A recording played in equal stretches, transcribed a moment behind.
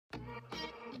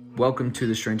Welcome to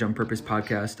the Strange on Purpose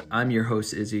podcast. I'm your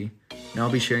host, Izzy, and I'll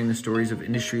be sharing the stories of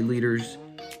industry leaders,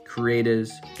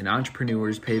 creatives, and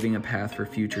entrepreneurs paving a path for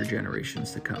future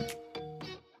generations to come.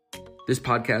 This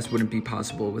podcast wouldn't be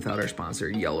possible without our sponsor,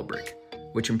 Yellow Brick,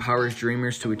 which empowers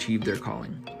dreamers to achieve their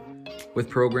calling. With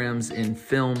programs in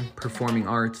film, performing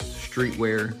arts,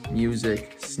 streetwear,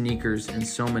 music, sneakers, and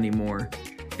so many more,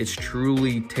 it's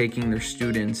truly taking their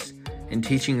students and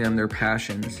teaching them their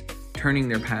passions, turning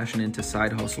their passion into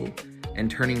side hustle,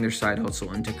 and turning their side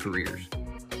hustle into careers.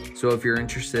 So if you're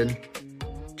interested,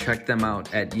 check them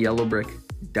out at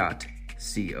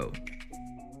yellowbrick.co.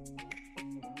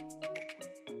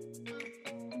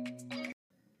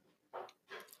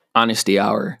 Honesty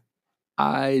Hour.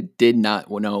 I did not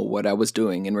know what I was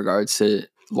doing in regards to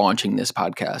launching this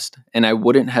podcast, and I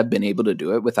wouldn't have been able to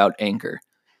do it without Anchor.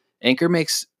 Anchor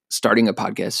makes starting a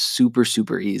podcast super,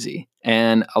 super easy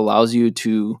and allows you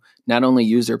to not only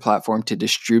use their platform to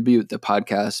distribute the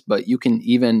podcast, but you can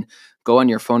even go on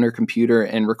your phone or computer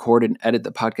and record and edit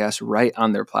the podcast right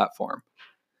on their platform.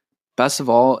 Best of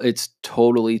all, it's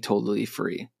totally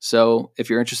free. So if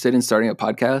you're interested in starting a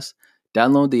podcast,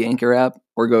 download the Anchor app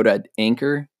or go to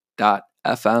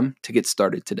anchor.fm to get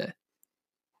started today.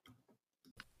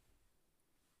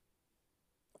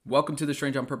 Welcome to the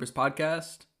Strange on Purpose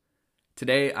podcast.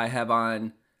 Today I have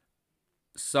on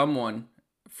someone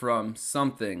from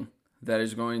something that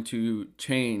is going to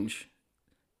change.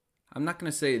 I'm not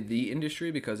going to say the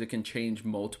industry because it can change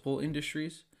multiple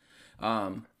industries.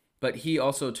 But he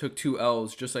also took 2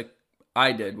 L's just like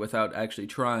I did without actually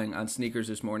trying on sneakers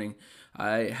this morning.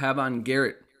 I have on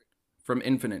Garrett from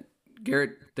Infinite.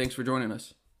 Garrett, thanks for joining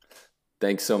us.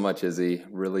 Thanks so much, Izzy.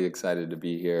 Really excited to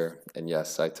be here. And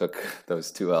yes, I took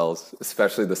those 2 L's,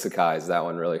 especially the Sakai's. That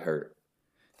one really hurt.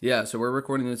 Yeah, so we're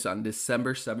recording this on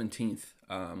December 17th.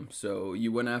 So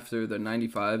you went after the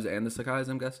 95s and the Sakai's,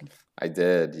 I'm guessing? I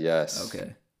did, yes.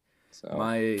 Okay. So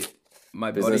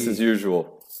my business buddy, as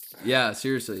usual. Yeah,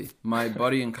 seriously. My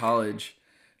buddy in college,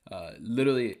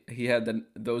 literally, he had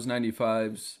those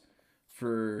 95s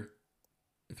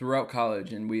throughout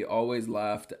college, and we always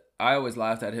laughed. I always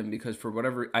laughed at him because for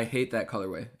whatever, I hate that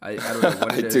colorway. I don't know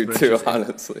what it is. I do but too,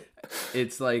 honestly.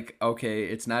 It's like, okay,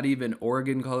 it's not even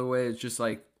Oregon colorway. It's just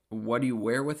like, what do you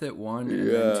wear with it? One, and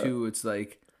then 2, it's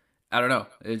like, I don't know.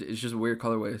 It's just a weird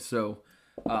colorway. So,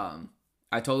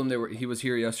 I told him he was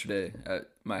here yesterday at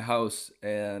my house,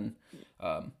 and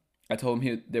I told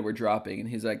him they were dropping, and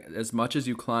he's like, as much as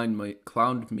you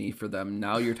clowned me for them,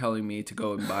 now you're telling me to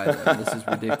go and buy them. This is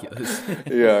ridiculous.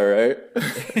 Yeah, right?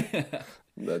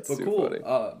 That's too cool. funny.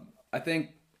 I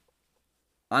think,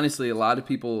 honestly, a lot of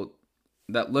people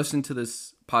that listen to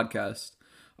this podcast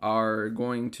are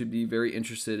going to be very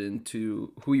interested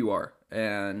into who you are.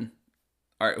 And,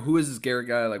 all right, who is this Garrett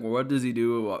guy? Like, what does he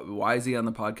do? Why is he on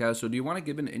the podcast? So do you want to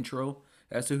give an intro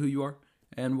as to who you are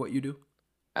and what you do?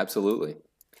 Absolutely.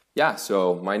 Yeah,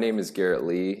 so my name is Garrett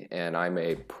Lee, and I'm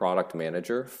a product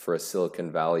manager for a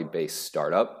Silicon Valley-based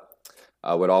startup.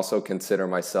 I would also consider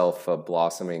myself a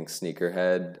blossoming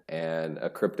sneakerhead and a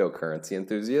cryptocurrency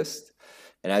enthusiast.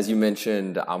 And as you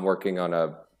mentioned, I'm working on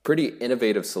a pretty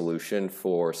innovative solution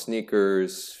for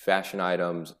sneakers, fashion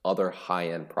items, other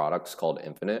high-end products called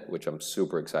Infinite, which I'm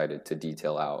super excited to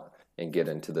detail out and get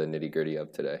into the nitty-gritty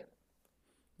of today.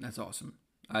 That's awesome.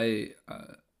 I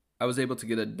was able to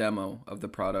get a demo of the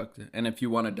product, and if you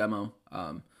want a demo,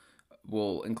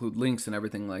 we'll include links and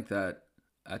everything like that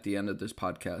at the end of this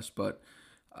podcast. But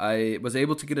I was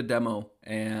able to get a demo,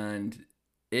 and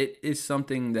it is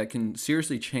something that can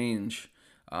seriously change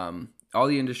all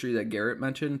the industry that Garrett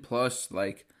mentioned. Plus,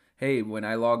 like, hey, when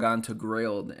I log on to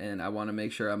Grailed and I want to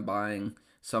make sure I'm buying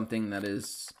something that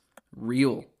is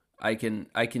real, I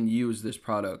can use this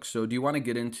product. So do you want to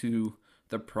get into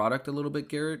the product a little bit,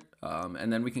 Garrett?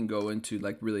 And then we can go into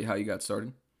like really how you got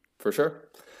started. For sure.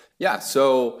 Yeah,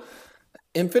 so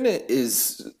Infinite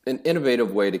is an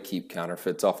innovative way to keep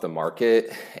counterfeits off the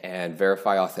market and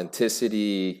verify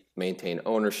authenticity, maintain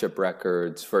ownership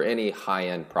records for any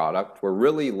high-end product. We're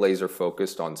really laser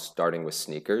focused on starting with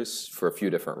sneakers for a few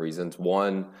different reasons.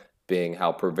 One being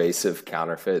how pervasive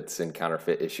counterfeits and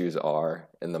counterfeit issues are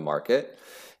in the market.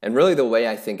 And really the way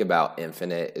I think about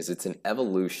Infinite is it's an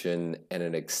evolution and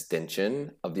an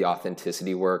extension of the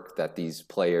authenticity work that these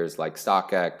players like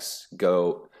StockX,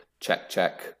 GOAT,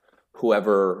 Check,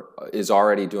 whoever is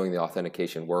already doing the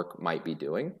authentication work might be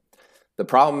doing. The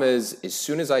problem is, as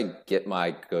soon as I get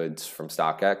my goods from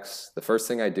StockX, the first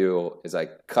thing I do is I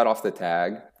cut off the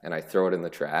tag and I throw it in the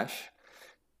trash.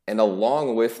 And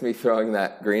along with me throwing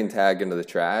that green tag into the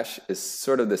trash is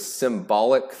sort of the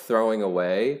symbolic throwing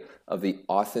away of the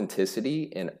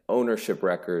authenticity and ownership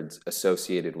records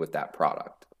associated with that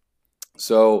product.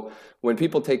 So when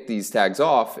people take these tags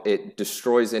off, it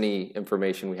destroys any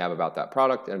information we have about that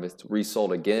product, and if it's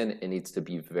resold again, it needs to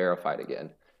be verified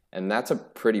again. And that's a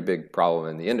pretty big problem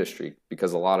in the industry,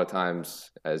 because a lot of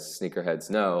times, as sneakerheads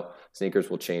know, sneakers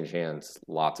will change hands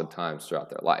lots of times throughout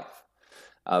their life.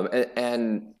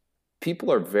 And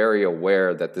people are very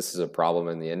aware that this is a problem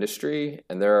in the industry,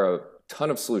 and there are a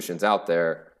ton of solutions out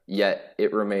there, yet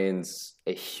it remains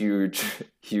a huge,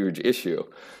 huge issue.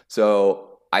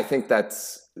 So I think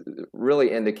that's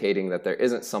really indicating that there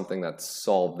isn't something that's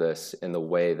solved this in the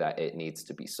way that it needs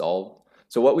to be solved.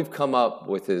 So what we've come up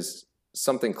with is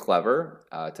something clever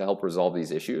to help resolve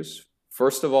these issues.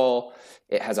 First of all,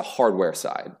 it has a hardware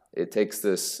side. It takes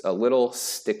a little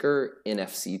sticker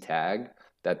NFC tag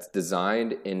that's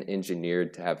designed and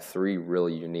engineered to have 3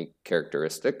 really unique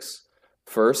characteristics.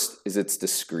 First is it's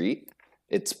discrete.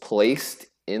 It's placed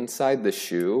inside the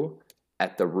shoe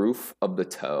at the roof of the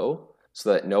toe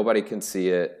so that nobody can see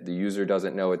it. The user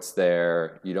doesn't know it's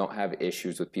there. You don't have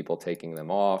issues with people taking them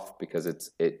off because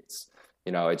it's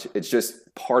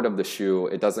just part of the shoe.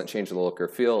 It doesn't change the look or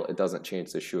feel. It doesn't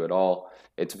change the shoe at all.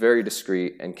 It's very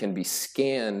discreet and can be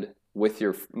scanned with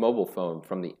your mobile phone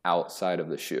from the outside of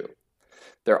the shoe.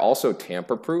 They're also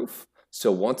tamper-proof,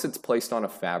 so once it's placed on a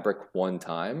fabric one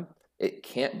time, it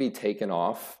can't be taken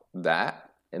off that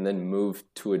and then moved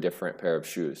to a different pair of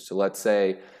shoes. So let's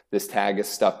say this tag is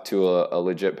stuck to a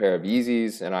legit pair of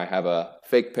Yeezys and I have a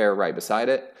fake pair right beside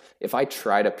it. If I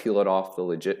try to peel it off the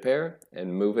legit pair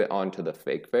and move it onto the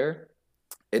fake pair,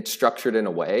 it's structured in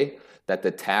a way that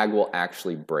the tag will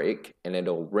actually break and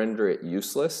it'll render it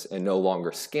useless and no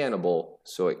longer scannable,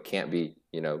 so it can't be,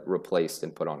 replaced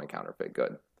and put on a counterfeit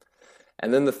good.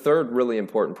 And then the third really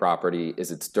important property is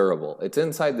it's durable. It's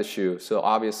inside the shoe, so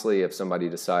obviously if somebody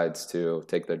decides to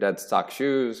take their dead stock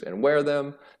shoes and wear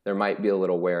them, there might be a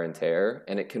little wear and tear,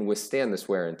 and it can withstand this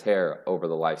wear and tear over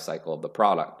the life cycle of the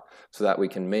product, so that we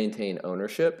can maintain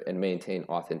ownership and maintain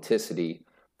authenticity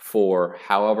for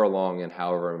however long and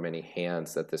however many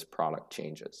hands that this product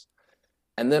changes.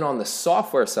 And then on the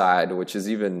software side, which is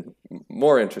even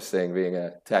more interesting, being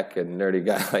a tech and nerdy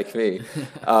guy like me,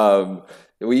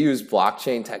 we use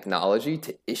blockchain technology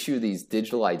to issue these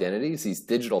digital identities, these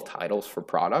digital titles for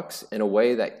products in a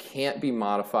way that can't be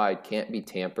modified, can't be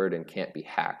tampered, and can't be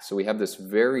hacked. So we have this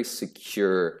very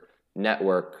secure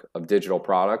network of digital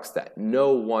products that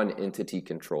no one entity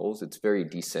controls. It's very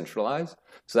decentralized,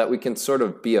 so that we can sort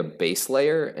of be a base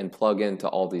layer and plug into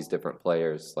all these different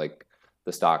players like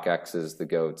the StockX's, the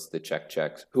GOATs, the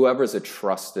CheckChecks, whoever's a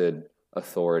trusted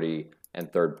authority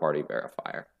and third-party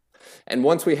verifier. And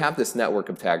once we have this network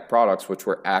of tagged products, which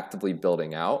we're actively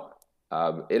building out,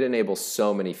 it enables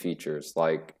so many features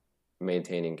like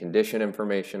maintaining condition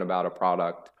information about a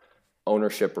product,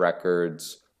 ownership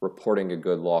records, reporting a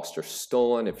good lost or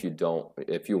stolen if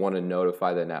you want to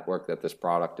notify the network that this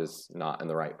product is not in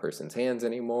the right person's hands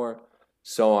anymore,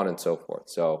 so on and so forth.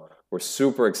 So we're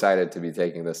super excited to be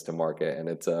taking this to market, and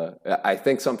it's I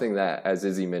think something that, as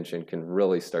Izzy mentioned, can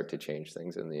really start to change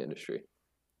things in the industry.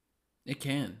 It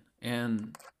can.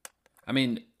 And I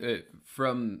mean,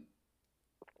 from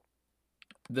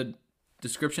the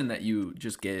description that you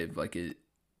just gave, like, it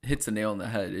hits the nail on the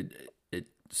head. It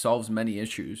solves many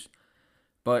issues.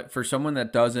 But for someone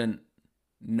that doesn't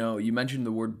know, you mentioned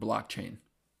the word blockchain.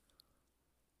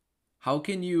 How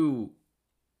can you,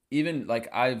 even, like,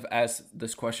 I've asked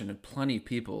this question to plenty of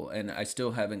people, and I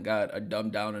still haven't got a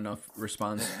dumbed down enough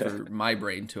response for my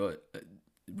brain to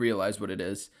realize what it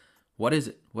is. What is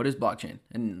it? What is blockchain?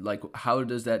 And, like, how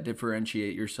does that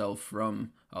differentiate yourself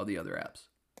from all the other apps?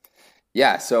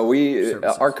 Yeah, so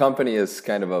our company is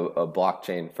kind of a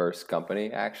blockchain first company,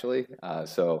 actually.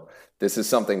 So this is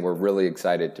something we're really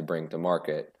excited to bring to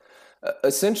market.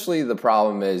 Essentially, the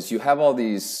problem is you have all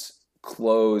these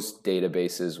closed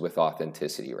databases with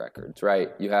authenticity records,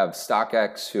 right? You have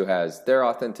StockX, who has their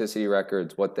authenticity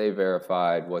records, what they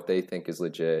verified, what they think is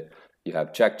legit. You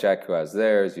have CheckCheck, who has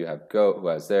theirs. You have GOAT, who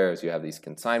has theirs. You have these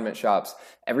consignment shops.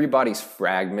 Everybody's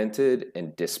fragmented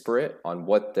and disparate on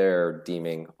what they're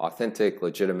deeming authentic,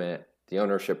 legitimate, the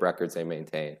ownership records they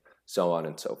maintain, so on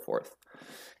and so forth.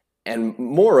 And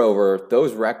moreover,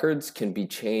 those records can be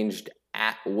changed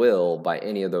at will by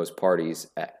any of those parties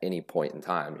at any point in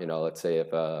time. Let's say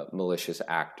if a malicious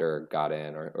actor got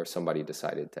in or somebody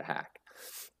decided to hack.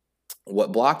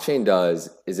 What blockchain does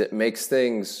is it makes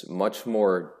things much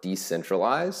more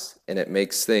decentralized, and it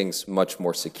makes things much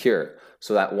more secure,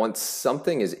 so that once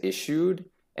something is issued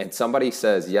and somebody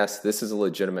says, yes, this is a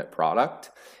legitimate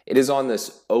product, it is on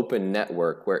this open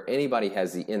network where anybody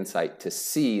has the insight to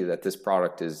see that this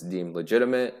product is deemed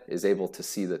legitimate, is able to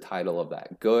see the title of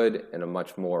that good in a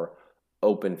much more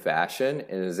open fashion,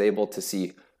 and is able to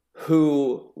see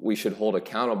who we should hold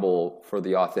accountable for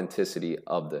the authenticity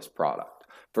of this product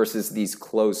versus these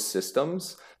closed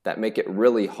systems that make it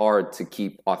really hard to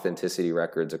keep authenticity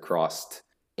records across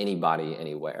anybody,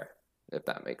 anywhere, if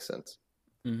that makes sense.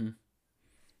 Mm-hmm.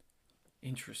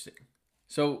 Interesting.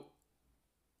 So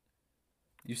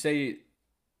you say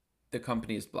the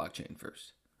company is blockchain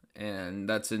first, and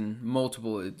that's in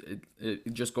multiple,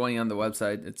 just going on the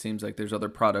website, it seems like there's other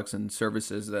products and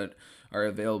services that are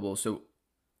available. So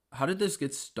how did this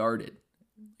get started?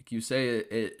 Like you say,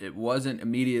 it wasn't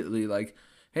immediately like,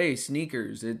 hey,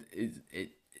 sneakers,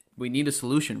 we need a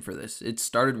solution for this. It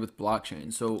started with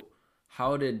blockchain. So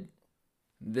how did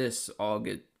this all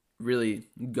get really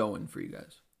going for you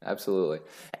guys? Absolutely.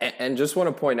 And just want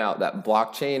to point out that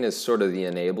blockchain is sort of the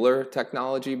enabler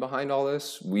technology behind all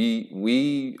this.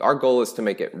 Our goal is to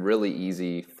make it really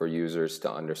easy for users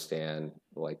to understand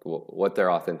like what their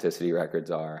authenticity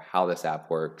records are, how this app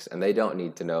works, and they don't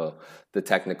need to know the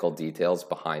technical details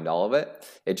behind all of it.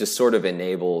 It just sort of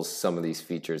enables some of these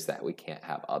features that we can't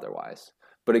have otherwise.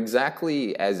 But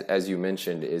exactly as you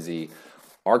mentioned, Izzy,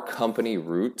 our company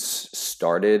roots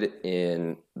started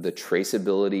in the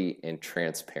traceability and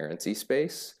transparency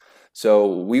space.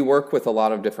 So we work with a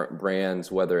lot of different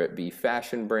brands, whether it be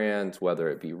fashion brands, whether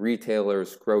it be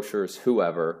retailers, grocers,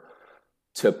 whoever,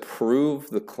 to prove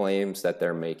the claims that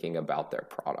they're making about their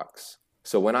products.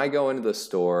 So when I go into the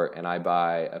store and I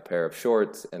buy a pair of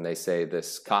shorts and they say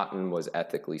this cotton was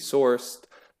ethically sourced,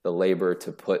 the labor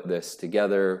to put this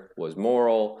together was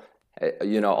moral,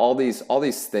 all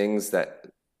these things that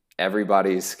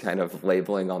everybody's kind of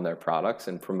labeling on their products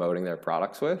and promoting their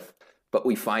products with, but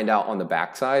we find out on the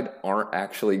backside aren't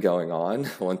actually going on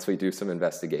once we do some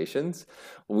investigations.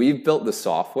 We've built the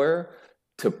software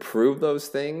to prove those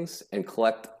things and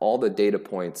collect all the data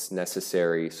points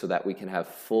necessary so that we can have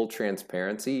full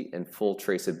transparency and full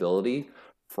traceability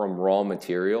from raw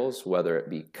materials, whether it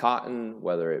be cotton,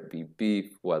 whether it be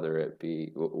beef, whether it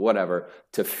be whatever,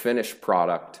 to finished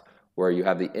product, where you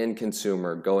have the end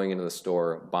consumer going into the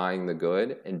store, buying the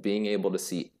good, and being able to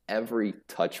see every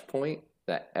touch point,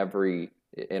 that every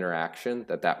interaction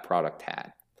that product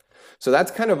had. So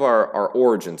that's kind of our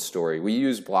origin story. We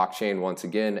use blockchain once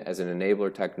again as an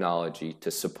enabler technology to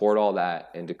support all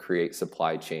that and to create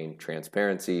supply chain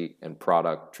transparency and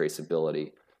product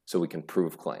traceability so we can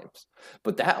prove claims.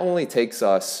 But that only takes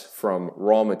us from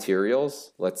raw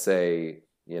materials, let's say,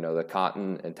 the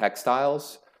cotton and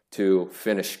textiles, to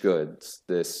finished goods,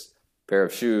 this pair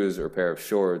of shoes or pair of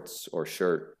shorts or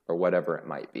shirt or whatever it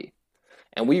might be.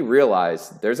 And we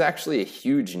realized there's actually a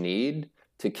huge need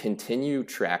to continue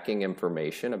tracking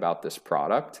information about this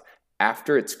product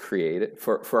after it's created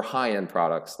for high-end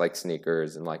products like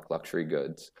sneakers and like luxury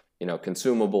goods.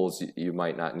 Consumables you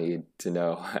might not need to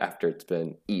know after it's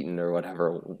been eaten or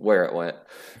whatever, where it went.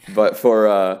 But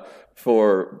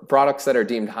for products that are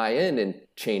deemed high-end and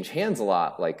change hands a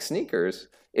lot, like sneakers,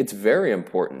 it's very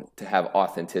important to have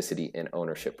authenticity in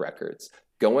ownership records.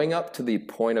 Going up to the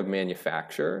point of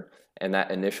manufacture and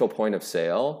that initial point of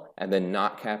sale, and then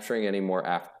not capturing any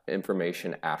more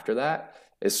information after that,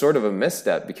 is sort of a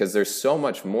misstep because there's so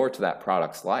much more to that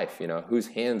product's life. Whose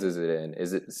hands is it in?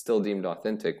 Is it still deemed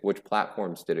authentic? Which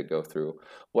platforms did it go through?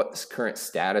 What current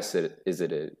status is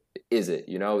it?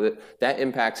 That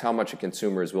impacts how much a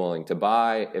consumer is willing to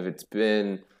buy. If it's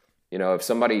been, if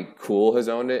somebody cool has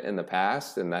owned it in the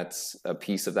past and that's a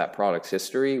piece of that product's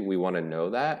history, we want to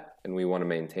know that and we want to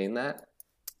maintain that.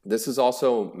 This is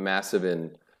also massive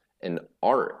in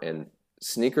art, and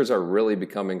sneakers are really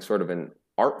becoming sort of an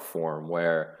art form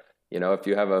where, if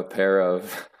you have a pair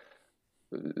of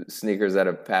sneakers that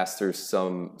have passed through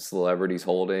some celebrity's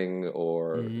holding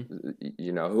or,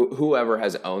 whoever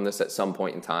has owned this at some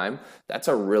point in time, that's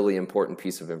a really important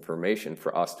piece of information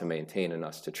for us to maintain and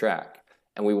us to track.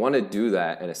 And we want to do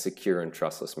that in a secure and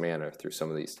trustless manner through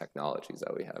some of these technologies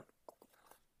that we have.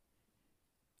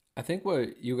 I think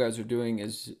what you guys are doing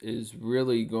is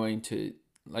really going to,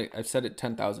 like I've said it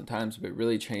 10,000 times, but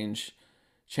really change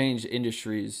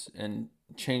industries and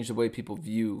change the way people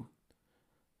view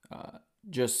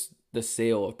just the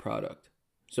sale of product.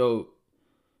 So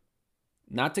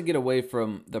not to get away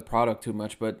from the product too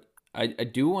much, but I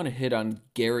do want to hit on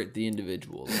Garrett the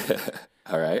individual.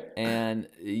 All right. And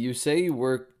you say you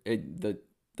work, the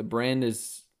brand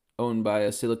is owned by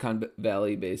a Silicon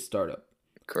Valley based startup.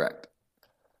 Correct.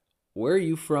 where are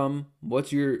you from?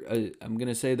 What's your I'm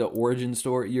gonna say the origin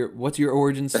story. What's your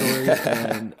origin story?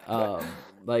 And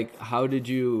like, how did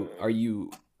you? Are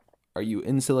you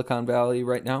in Silicon Valley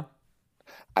right now?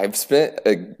 I've spent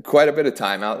quite a bit of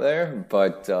time out there,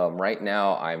 but right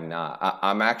now I'm not.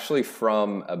 I'm actually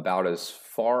from about as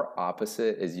far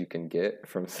opposite as you can get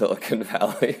from Silicon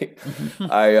Valley.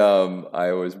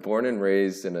 I was born and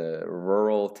raised in a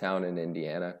rural town in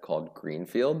Indiana called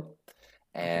Greenfield,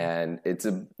 Okay. and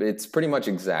it's pretty much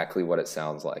exactly what it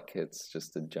sounds like. It's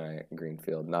just a giant green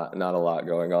field, not a lot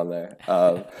going on there.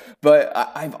 But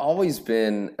I've always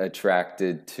been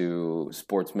attracted to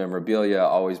sports memorabilia.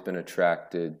 Always been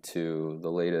attracted to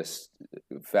the latest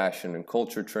fashion and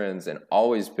culture trends, and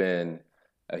always been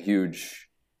a huge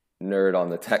nerd on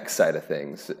the tech side of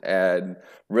things. And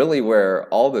really, where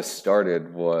all this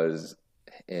started was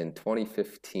in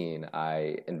 2015,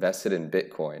 I invested in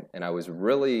Bitcoin, and I was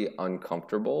really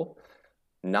uncomfortable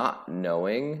not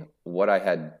knowing what I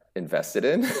had invested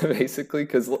in, basically,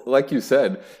 because, like you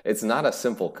said, it's not a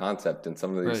simple concept, and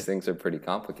some of these Right. things are pretty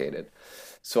complicated.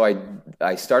 So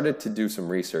I started to do some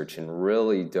research and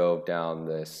really dove down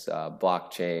this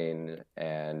blockchain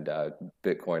and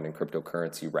Bitcoin and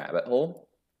cryptocurrency rabbit hole.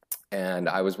 And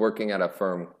I was working at a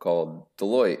firm called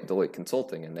Deloitte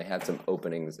Consulting, and they had some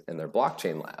openings in their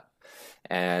blockchain lab.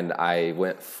 And I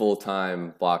went full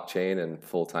time blockchain and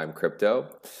full time crypto,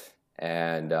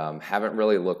 and haven't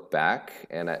really looked back.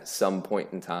 And at some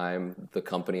point in time, the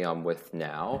company I'm with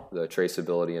now, the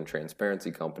Traceability and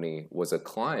Transparency Company, was a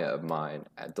client of mine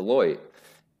at Deloitte,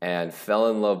 and fell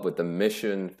in love with the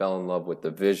mission, fell in love with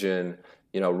the vision,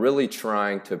 really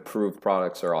trying to prove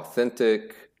products are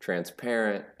authentic,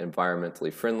 transparent,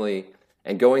 environmentally friendly,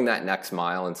 and going that next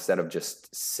mile instead of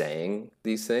just saying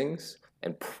these things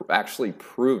and actually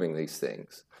proving these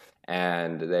things.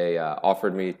 And they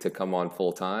offered me to come on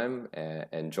full time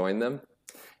and join them.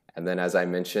 And then, as I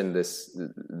mentioned,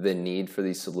 the need for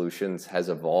these solutions has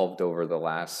evolved over the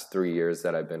last 3 years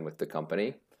that I've been with the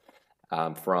company,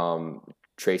 from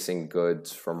tracing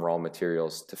goods from raw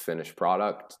materials to finished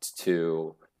product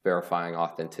to verifying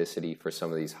authenticity for some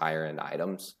of these higher end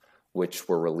items, which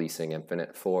we're releasing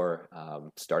Infinite for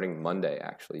starting Monday,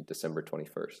 actually, December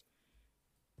 21st.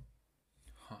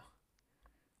 Huh.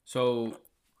 So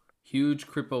huge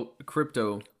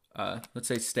crypto. Let's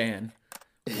say Stan.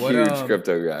 What Huge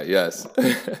crypto guy, yes.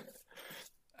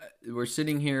 we're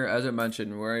sitting here, as I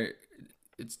mentioned, where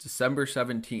it's December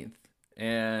 17th,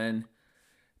 and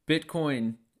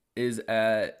Bitcoin is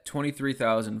at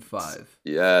 23,005.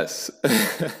 Yes.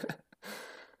 Do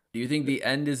you think the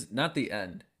end is not the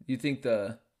end? You think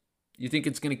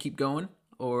it's going to keep going,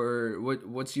 or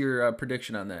what's your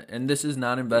prediction on that? And this is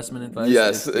not investment advice.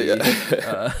 Yes.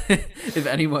 If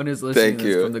anyone is listening Thank to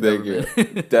this you. from the Thank you.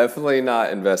 government. Definitely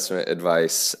not investment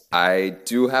advice. I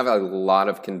do have a lot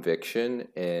of conviction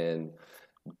in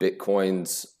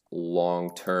Bitcoin's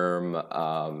long-term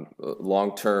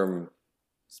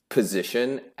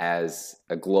position as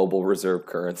a global reserve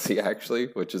currency, actually,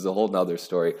 which is a whole nother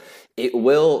story.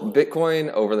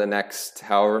 Bitcoin over the next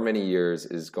however many years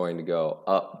is going to go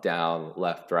up, down,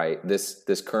 left, right.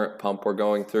 This current pump we're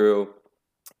going through,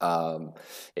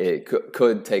 it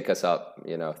could take us up,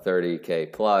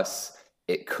 30K plus.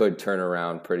 It could turn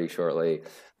around pretty shortly.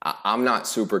 I'm not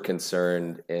super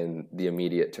concerned in the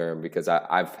immediate term because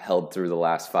I've held through the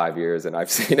last 5 years and I've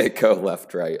seen it go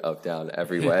left, right, up, down,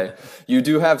 every way. You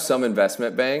do have some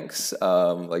investment banks,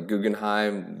 like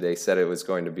Guggenheim. They said it was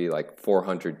going to be like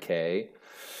 400K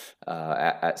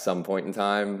at some point in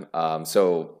time.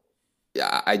 So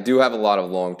yeah, I do have a lot of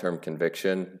long-term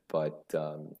conviction, but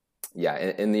yeah,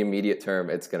 in the immediate term,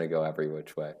 it's going to go every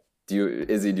which way.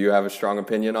 Izzy, do you have a strong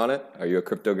opinion on it? Are you a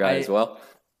crypto guy as I well?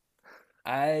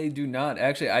 I do not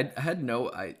actually.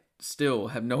 I still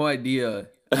have no idea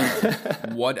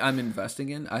what I'm investing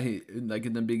in. I like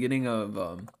in the beginning of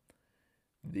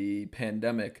the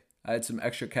pandemic, I had some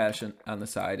extra cash on the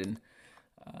side, and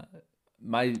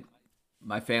my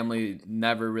my family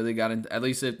never really got into, at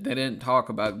least they didn't talk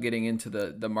about getting into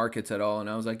the markets at all. And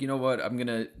I was like, you know what, I'm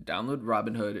gonna download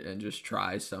Robinhood and just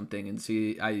try something and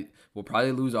see. I will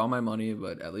probably lose all my money,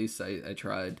 but at least I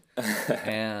tried.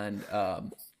 And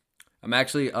I'm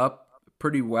actually up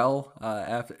pretty well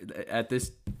after at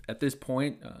this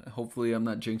point. Hopefully I'm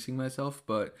not jinxing myself,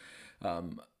 but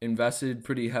invested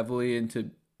pretty heavily into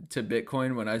to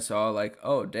Bitcoin when I saw like,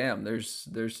 oh damn, there's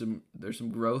some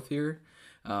growth here.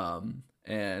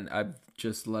 And I've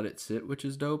just let it sit, which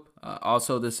is dope.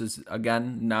 Also, this is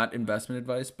again not investment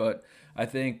advice, but I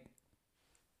think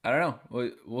I don't know.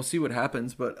 We'll see what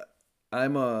happens. But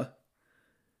I'm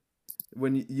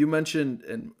when you mentioned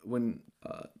and when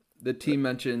the team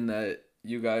mentioned that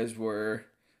you guys were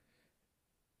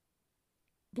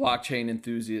blockchain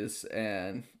enthusiasts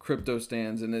and crypto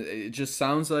stands, and it just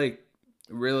sounds like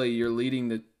really you're leading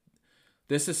the.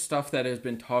 This is stuff that has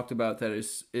been talked about that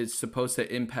is supposed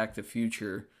to impact the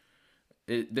future.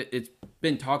 It's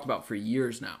been talked about for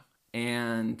years now,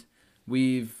 and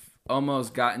we've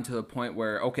almost gotten to the point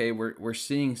where, okay, we're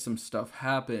seeing some stuff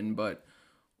happen, but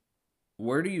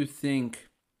where do you think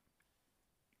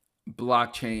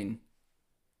blockchain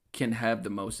can have the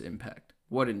most impact?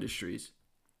 What industries?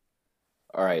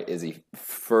 All right, Izzy.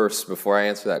 First, before I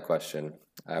answer that question,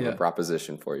 I have a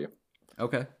proposition for you.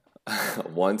 Okay.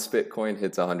 Once Bitcoin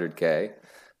hits 100K,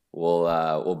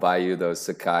 we'll buy you those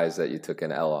Sakai's that you took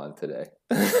an L on today.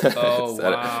 Oh,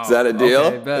 wow. Is that a deal?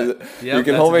 Okay, yep, you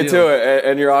can hold me to it,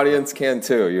 and your audience can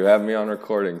too. You have me on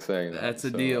recording saying that. That's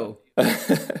a deal.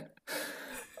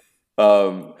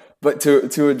 But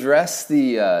to address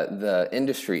the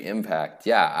industry impact,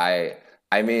 I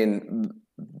mean,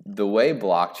 the way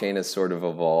blockchain has sort of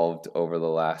evolved over the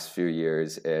last few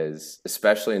years is,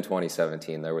 especially in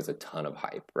 2017, there was a ton of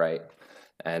hype, right?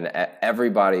 And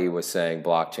everybody was saying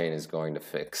blockchain is going to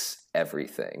fix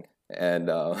everything. And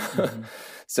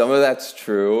some of that's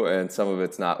true and some of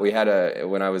it's not.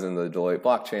 When I was in the Deloitte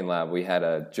blockchain lab, we had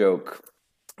a joke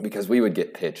because we would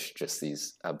get pitched just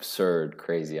these absurd,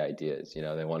 crazy ideas. You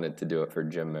know, they wanted to do it for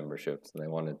gym memberships, and they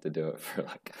wanted to do it for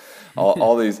like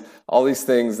all these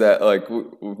things that like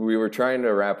we were trying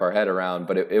to wrap our head around,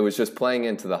 but it was just playing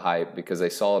into the hype because they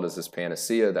saw it as this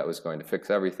panacea that was going to fix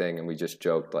everything, and we just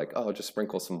joked like, oh, just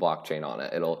sprinkle some blockchain on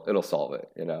it, it'll solve it,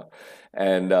 you know.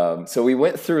 And so we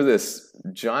went through this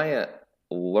giant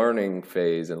learning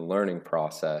phase and learning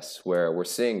process where we're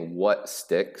seeing what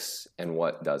sticks and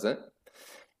what doesn't.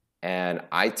 And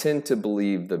I tend to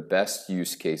believe the best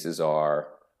use cases are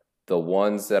the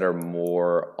ones that are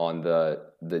more on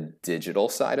the digital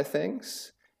side of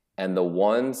things and the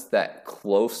ones that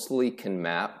closely can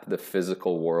map the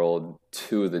physical world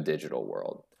to the digital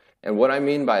world. And what I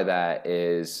mean by that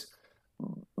is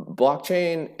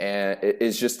blockchain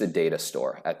is just a data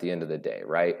store at the end of the day,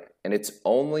 right? And it's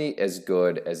only as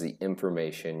good as the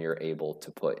information you're able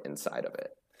to put inside of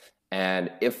it.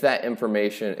 And if that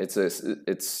information,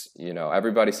 it's you know,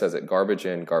 everybody says it, garbage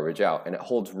in, garbage out. And it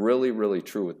holds really, really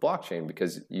true with blockchain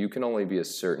because you can only be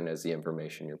as certain as the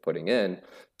information you're putting in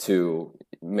to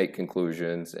make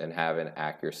conclusions and have an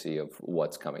accuracy of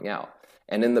what's coming out.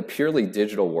 And in the purely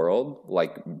digital world,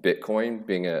 like Bitcoin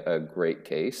being a great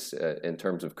case in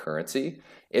terms of currency,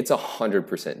 it's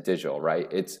 100% digital,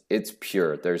 right? It's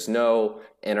pure. There's no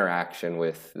interaction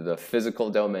with the physical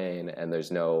domain, and there's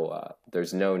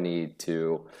no need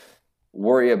to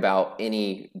worry about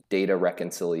any data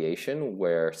reconciliation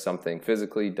where something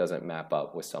physically doesn't map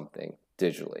up with something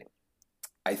digitally.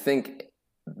 I think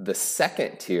the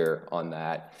second tier on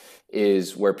that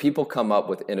is where people come up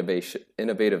with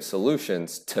innovative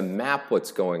solutions to map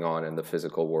what's going on in the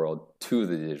physical world to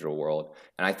the digital world.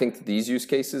 And I think these use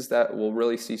cases that we'll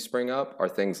really see spring up are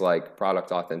things like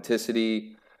product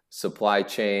authenticity, supply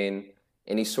chain,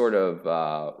 any sort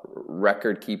of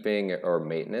record keeping or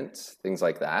maintenance, things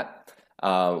like that,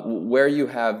 where you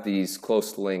have these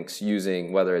close links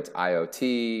using whether it's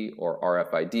IoT or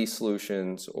RFID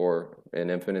solutions or in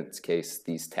Infinite's case,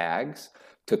 these tags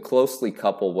to closely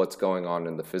couple what's going on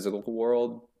in the physical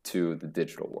world to the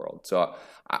digital world. So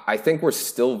I think we're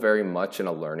still very much in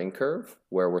a learning curve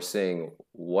where we're seeing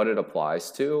what it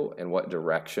applies to and what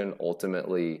direction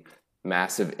ultimately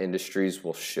massive industries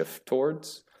will shift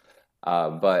towards.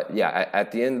 But yeah,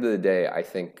 at the end of the day, I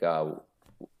think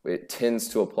it tends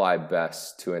to apply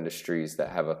best to industries that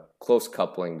have a close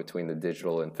coupling between the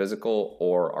digital and physical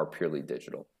or are purely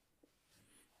digital.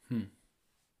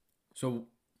 So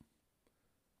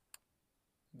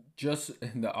just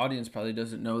the audience probably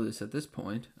doesn't know this at this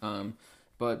point,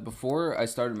 but before I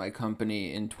started my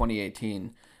company in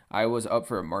 2018, I was up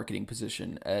for a marketing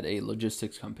position at a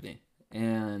logistics company,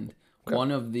 and okay.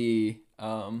 one of the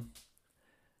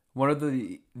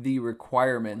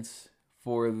requirements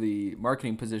for the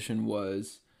marketing position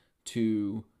was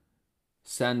to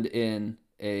send in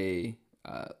a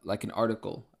like an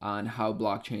article on how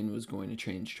blockchain was going to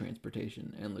change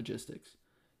transportation and logistics.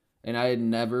 And I had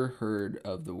never heard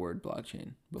of the word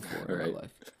blockchain before in my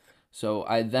life. So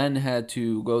I then had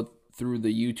to go through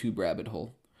the YouTube rabbit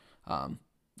hole.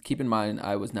 Keep in mind,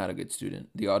 I was not a good student.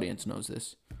 The audience knows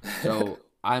this. So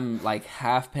I'm like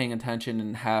half paying attention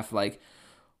and half like,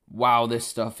 wow, this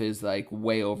stuff is like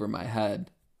way over my head.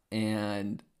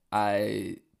 And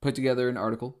I put together an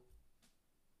article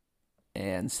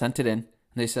and sent it in. And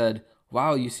they said,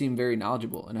 wow, you seem very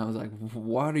knowledgeable. And I was like,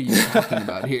 what are you talking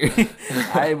about here?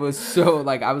 I was so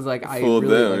like, I was like, I Fooled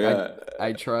really, them, like, yeah.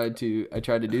 I tried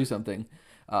to do something.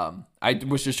 I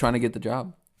was just trying to get the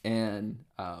job. And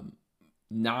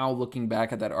now looking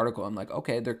back at that article, I'm like,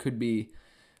 okay, there could be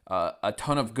a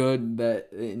ton of good that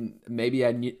maybe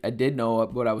I did know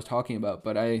what I was talking about,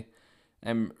 but I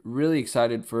am really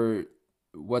excited for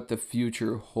what the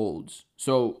future holds.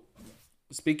 So,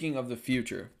 speaking of the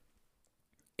future,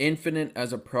 Infinite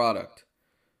as a product,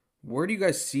 where do you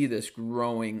guys see this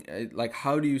growing? Like,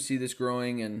 how do you see this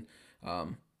growing? And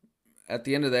um, at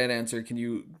the end of that answer, can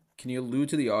you allude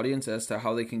to the audience as to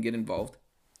how they can get involved?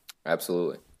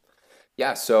 Absolutely.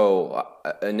 Yeah, so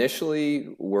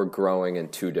initially we're growing in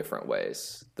two different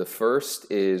ways. The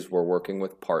first is we're working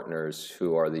with partners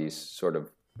who are these sort of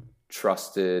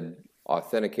trusted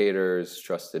authenticators,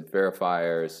 trusted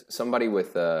verifiers, somebody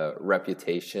with a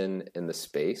reputation in the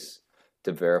space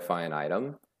to verify an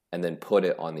item and then put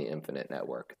it on the Infinite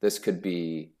network. This could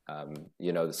be,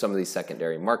 some of these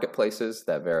secondary marketplaces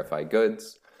that verify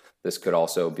goods. This could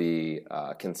also be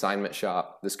a consignment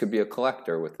shop. This could be a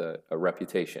collector with a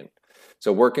reputation.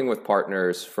 So working with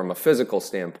partners from a physical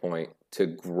standpoint to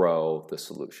grow the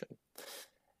solution.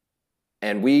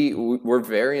 And we're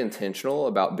very intentional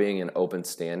about being an open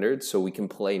standard so we can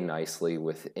play nicely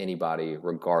with anybody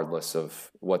regardless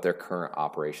of what their current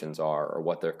operations are or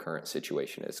what their current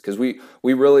situation is. Because we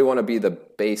really want to be the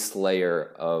base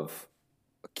layer of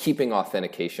keeping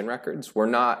authentication records. We're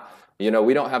not, we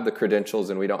don't have the credentials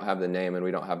and we don't have the name and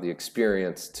we don't have the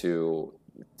experience to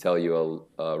tell you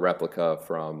a replica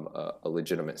from a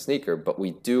legitimate sneaker, but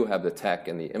we do have the tech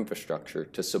and the infrastructure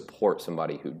to support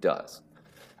somebody who does.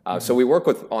 So we work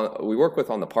with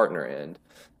on the partner end,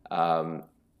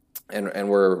 and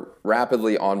we're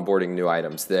rapidly onboarding new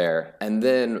items there. And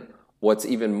then what's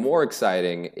even more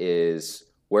exciting is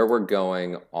where we're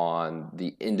going on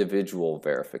the individual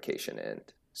verification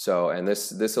end. So, and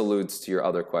this alludes to your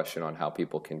other question on how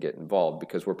people can get involved,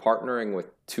 because we're partnering with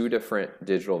two different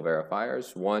digital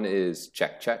verifiers. One is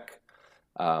CheckCheck,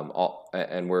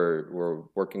 and we're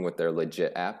working with their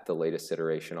Legit app, the latest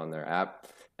iteration on their app.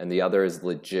 And the other is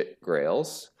Legit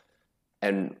Grails.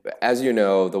 And as you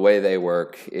know, the way they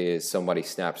work is somebody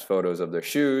snaps photos of their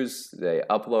shoes, they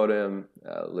upload them,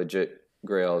 Legit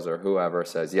Grails or whoever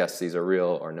says, yes, these are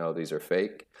real, or no, these are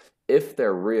fake. If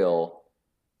they're real,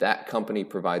 that company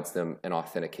provides them an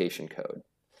authentication code.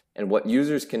 And what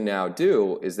users can now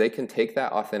do is they can take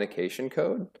that authentication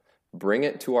code, bring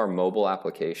it to our mobile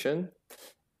application,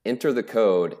 enter the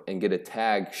code, and get a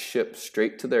tag shipped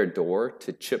straight to their door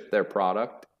to chip their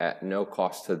product at no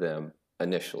cost to them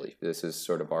initially. This is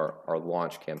sort of our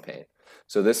launch campaign.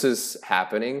 So this is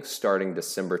happening starting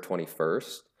December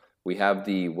 21st. We have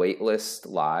the waitlist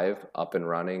live up and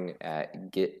running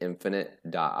at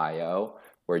getinfinite.io,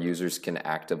 where users can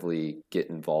actively get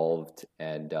involved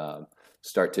and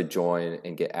start to join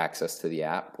and get access to the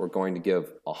app. We're going to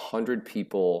give 100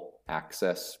 people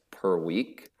access per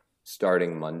week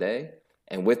starting Monday.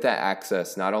 And with that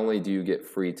access, not only do you get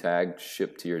free tags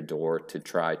shipped to your door to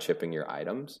try chipping your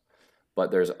items,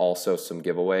 but there's also some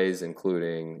giveaways,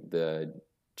 including the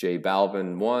J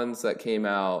Balvin ones that came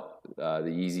out, the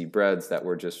Yeezy Breads that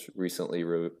were just recently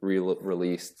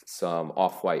released, some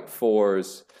Off-White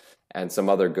 4s, and some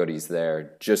other goodies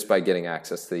there. Just by getting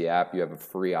access to the app, you have a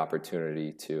free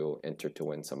opportunity to enter to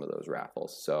win some of those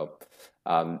raffles. So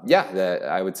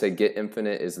I would say Get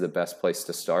Infinite is the best place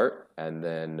to start. And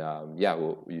then,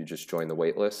 you just join the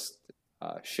wait list,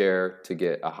 share to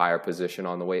get a higher position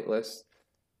on the wait list.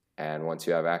 And once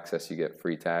you have access, you get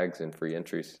free tags and free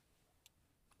entries.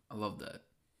 I love that.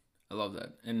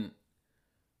 And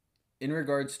in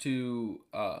regards to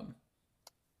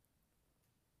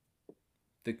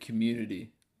the community,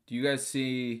 do you guys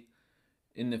see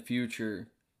in the future,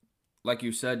 like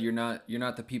you said, you're not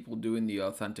the people doing the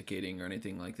authenticating or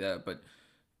anything like that, but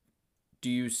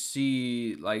do you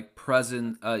see like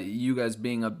you guys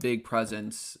being a big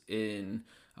presence in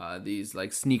these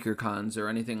like sneaker cons or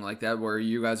anything like that, where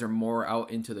you guys are more out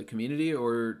into the community,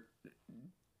 or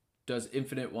does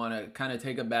Infinite want to kind of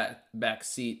take a back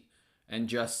seat and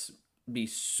just be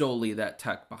solely that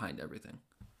tech behind everything?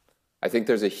 I think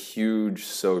there's a huge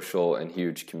social and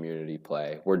huge community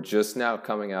play. We're just now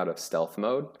coming out of stealth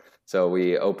mode. So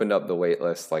we opened up the wait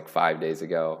list like 5 days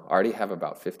ago. I already have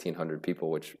about 1,500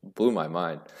 people, which blew my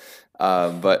mind.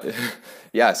 But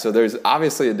yeah, so there's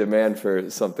obviously a demand for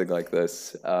something like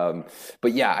this.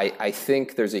 But yeah, I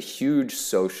think there's a huge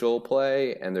social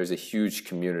play and there's a huge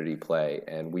community play.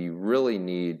 And we really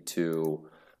need to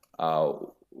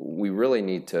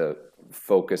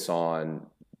focus on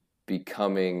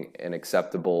becoming an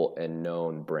acceptable and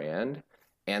known brand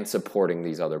and supporting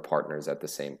these other partners at the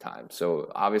same time.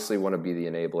 So obviously we want to be the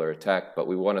enabler of tech, but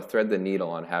we want to thread the needle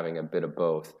on having a bit of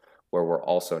both, where we're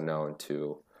also known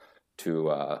to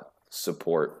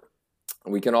support.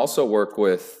 We can also work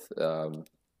with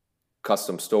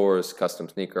custom stores, custom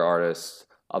sneaker artists,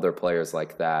 other players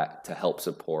like that to help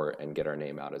support and get our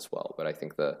name out as well. But I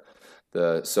think the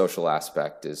social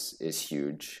aspect is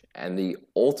huge. And the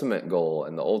ultimate goal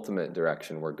and the ultimate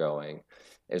direction we're going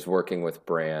is working with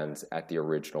brands at the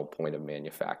original point of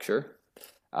manufacture,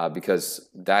 because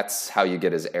that's how you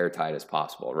get as airtight as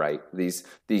possible, right?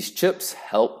 These chips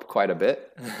help quite a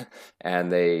bit,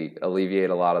 and they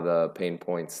alleviate a lot of the pain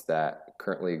points that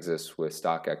currently exist with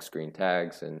StockX green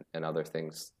tags and other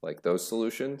things like those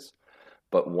solutions.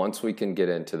 But once we can get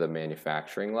into the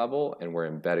manufacturing level and we're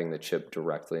embedding the chip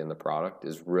directly in the product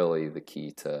is really the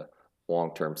key to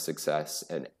long-term success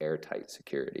and airtight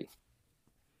security.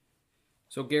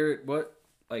 So Garrett,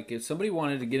 if somebody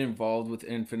wanted to get involved with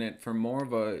Infinite from more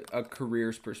of a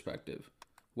careers perspective,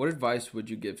 what advice would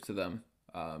you give to them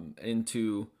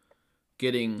into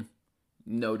getting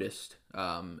noticed?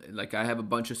 I have a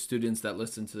bunch of students that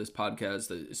listen to this podcast,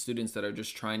 the students that are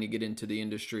just trying to get into the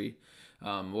industry,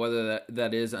 whether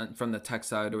that is from the tech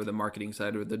side or the marketing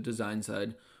side or the design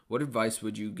side. What advice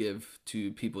would you give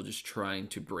to people just trying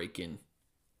to break in?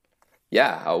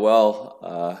 Yeah,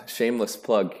 well, shameless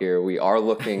plug here. We are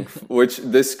looking, which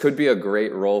this could be a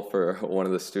great role for one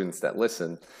of the students that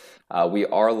listen. We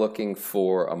are looking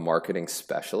for a marketing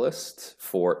specialist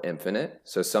for Infinite.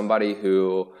 So somebody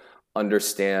who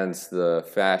understands the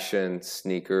fashion,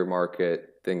 sneaker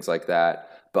market, things like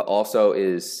that, but also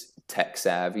is tech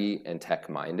savvy and tech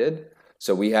minded.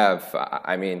 So we have,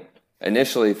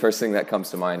 initially, first thing that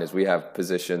comes to mind is we have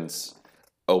positions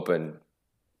open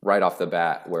right off the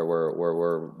bat where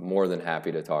we're more than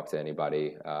happy to talk to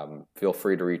anybody. Feel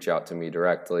free to reach out to me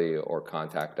directly or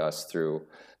contact us through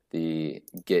the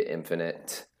Get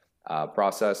Infinite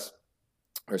process,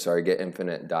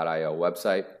 getinfinite.io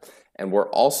website. And we're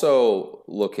also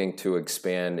looking to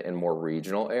expand in more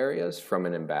regional areas from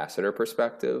an ambassador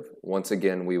perspective. Once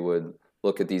again, we would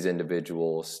look at these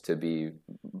individuals to be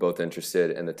both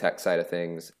interested in the tech side of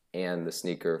things and the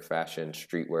sneaker, fashion,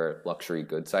 streetwear, luxury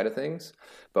goods side of things.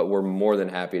 But we're more than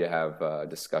happy to have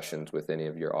discussions with any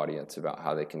of your audience about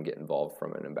how they can get involved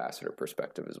from an ambassador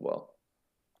perspective as well.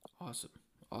 Awesome.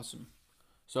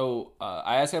 So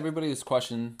I ask everybody this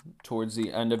question towards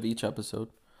the end of each episode.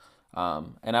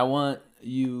 And I want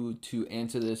you to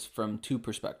answer this from two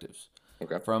perspectives.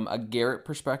 Okay. From a Garrett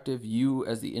perspective, you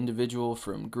as the individual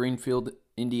from Greenfield,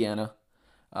 Indiana,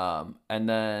 and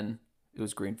then it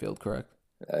was Greenfield, correct?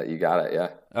 You got it,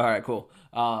 yeah. All right, cool.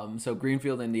 So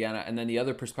Greenfield, Indiana, and then the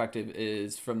other perspective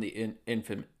is from the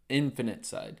Infinite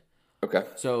side. Okay.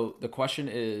 So the question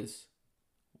is,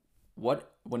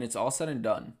 when it's all said and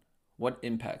done, what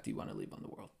impact do you want to leave on the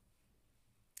world?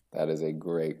 That is a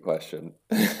great question.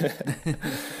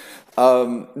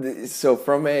 So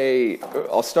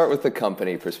I'll start with the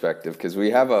company perspective, because we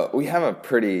have a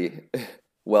pretty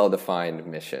well-defined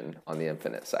mission on the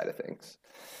Infinite side of things.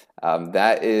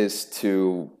 That is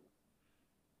to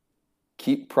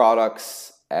keep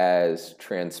products as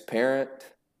transparent,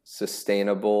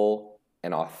 sustainable,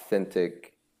 and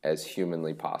authentic as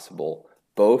humanly possible,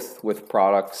 both with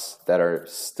products that are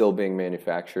still being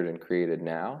manufactured and created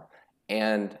now,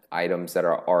 and items that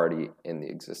are already in the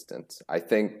existence. I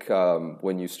think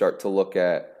when you start to look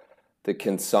at the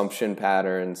consumption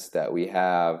patterns that we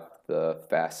have, the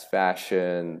fast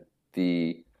fashion,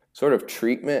 the sort of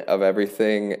treatment of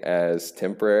everything as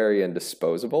temporary and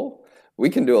disposable, we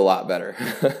can do a lot better.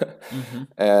 Mm-hmm.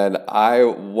 And I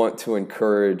want to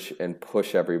encourage and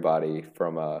push everybody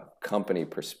from a company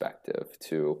perspective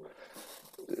to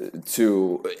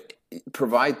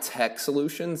provide tech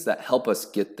solutions that help us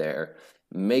get there,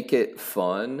 make it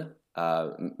fun,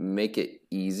 make it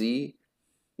easy,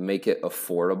 make it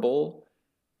affordable,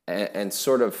 and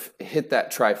sort of hit that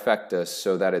trifecta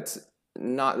so that it's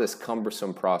not this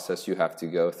cumbersome process you have to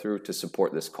go through to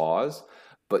support this cause,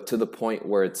 but to the point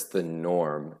where it's the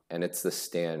norm and it's the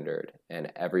standard and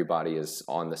everybody is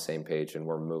on the same page and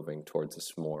we're moving towards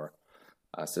this more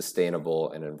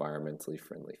sustainable and environmentally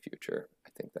friendly future. I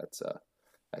think that's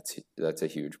a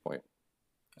huge point.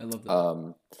 I love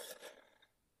that.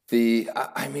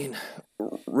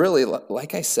 Really,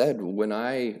 like I said, when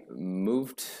I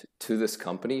moved to this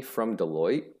company from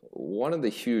Deloitte, one of the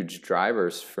huge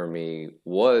drivers for me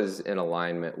was in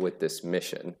alignment with this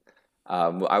mission.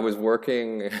 I was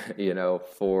working,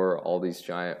 for all these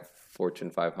giant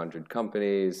Fortune 500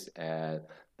 companies, and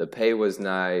the pay was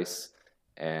nice,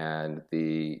 and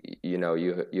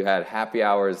you had happy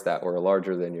hours that were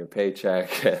larger than your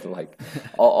paycheck, and like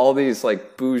all these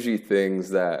like bougie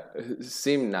things that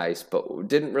seemed nice but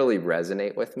didn't really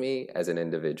resonate with me as an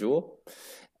individual.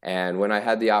 And when I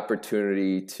had the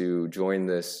opportunity to join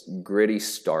this gritty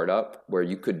startup where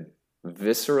you could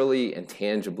viscerally and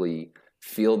tangibly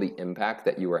feel the impact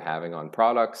that you were having on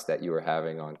products, that you were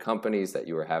having on companies, that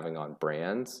you were having on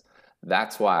brands,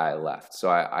 that's why I left. So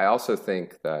I also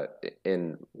think that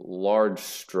in large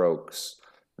strokes,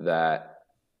 that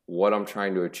what I'm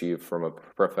trying to achieve from a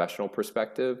professional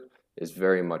perspective is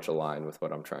very much aligned with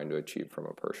what I'm trying to achieve from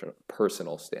a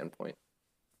personal standpoint.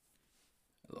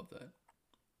 I love that.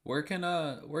 Where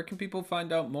can people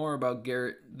find out more about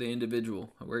Garrett the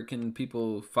individual? Where can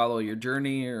people follow your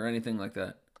journey or anything like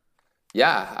that?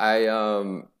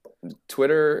 Yeah,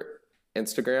 Twitter,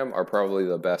 Instagram are probably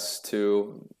the best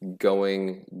two.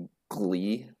 Going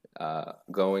Glee,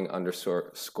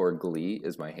 going_Glee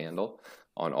is my handle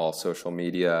on all social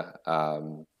media.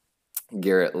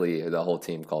 Garrett Lee, the whole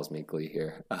team calls me Glee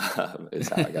here, is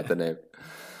how I got the name.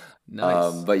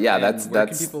 Nice. But yeah, and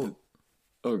that's.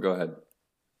 Oh, go ahead.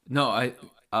 No,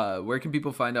 where can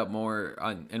people find out more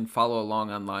and follow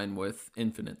along online with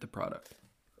Infinite, the product?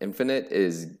 Infinite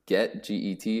is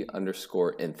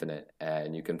GET_Infinite,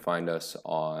 and you can find us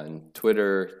on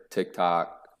Twitter,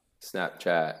 TikTok,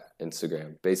 Snapchat,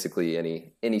 Instagram. Basically,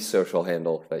 any social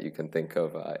handle that you can think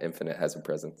of, Infinite has a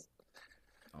presence.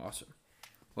 Awesome.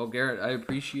 Well, Garrett, I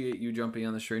appreciate you jumping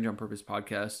on the Strange on Purpose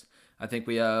podcast. I think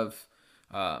we have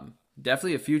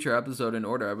definitely a future episode in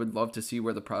order. I would love to see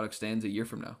where the product stands a year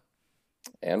from now.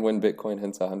 And when Bitcoin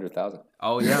hits 100,000.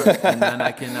 Oh yeah, and then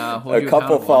I can hold you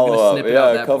couple accountable. follow up.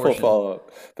 Yeah, a couple portion. follow up.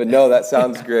 But no, that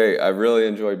sounds great. I really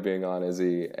enjoyed being on,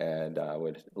 Izzy, and I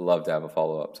would love to have a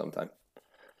follow up sometime.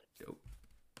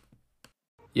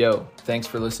 Yo, thanks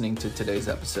for listening to today's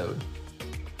episode.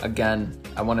 Again,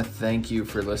 I want to thank you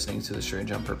for listening to the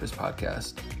Strange on Purpose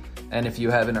podcast. And if you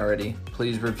haven't already,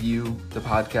 please review the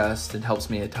podcast. It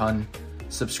helps me a ton.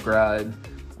 Subscribe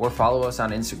or follow us on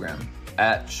Instagram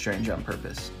 @Strange on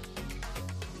Purpose.